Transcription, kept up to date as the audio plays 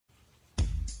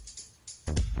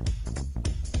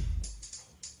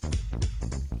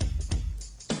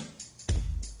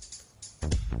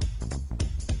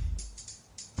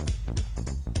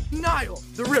Nile,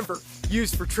 the river,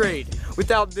 used for trade.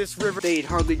 Without this river, they'd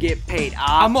hardly get paid.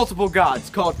 Multiple gods,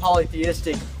 called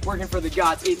polytheistic. Working for the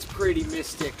gods, it's pretty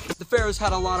mystic. The pharaohs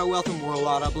had a lot of wealth and wore a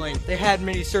lot of bling. They had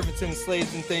many servants and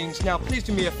slaves and things. Now please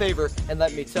do me a favor and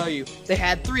let me tell you, they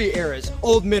had 3 eras,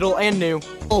 old, middle, and new.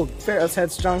 Old, pharaohs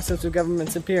had strong central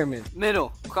governments and pyramids.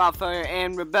 Middle, crop failure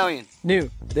and rebellion. New,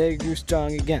 they grew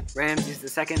strong again.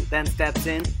 Ramses II then steps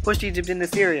in, pushed Egypt into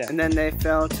Syria, and then they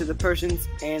fell to the Persians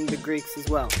and the Greeks as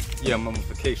well. Yeah,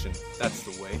 mummification, that's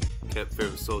the way. Kept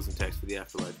Pharaoh's souls intact for the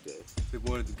afterlife day. They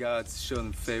wanted the gods to show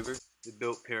them favor. They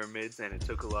built pyramids and it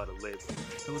took a lot of labor.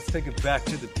 So let's take it back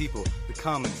to the people, the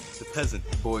commons, the peasant.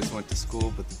 The boys went to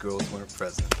school, but the girls weren't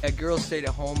present. The girls stayed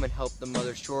at home and helped the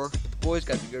mother's chore, but the boys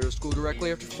got to go to school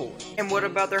directly after 4. And what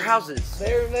about their houses?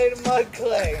 They were made of mud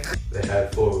clay. They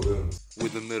had 4 rooms,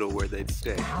 with the middle where they'd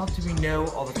stay. How do we know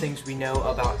all the things we know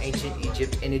about ancient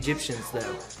Egypt and Egyptians,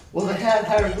 though? Well, they had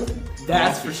hieroglyphics.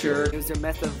 That's for sure. It was their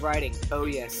method of writing. Oh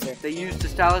yes, sir. They used a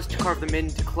stylus to carve them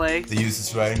into clay. They use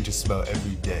this writing just about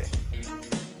every day.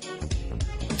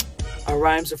 Our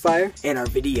rhymes are fire, and our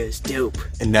videos dope.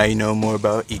 And now you know more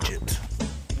about Egypt.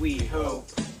 We hope.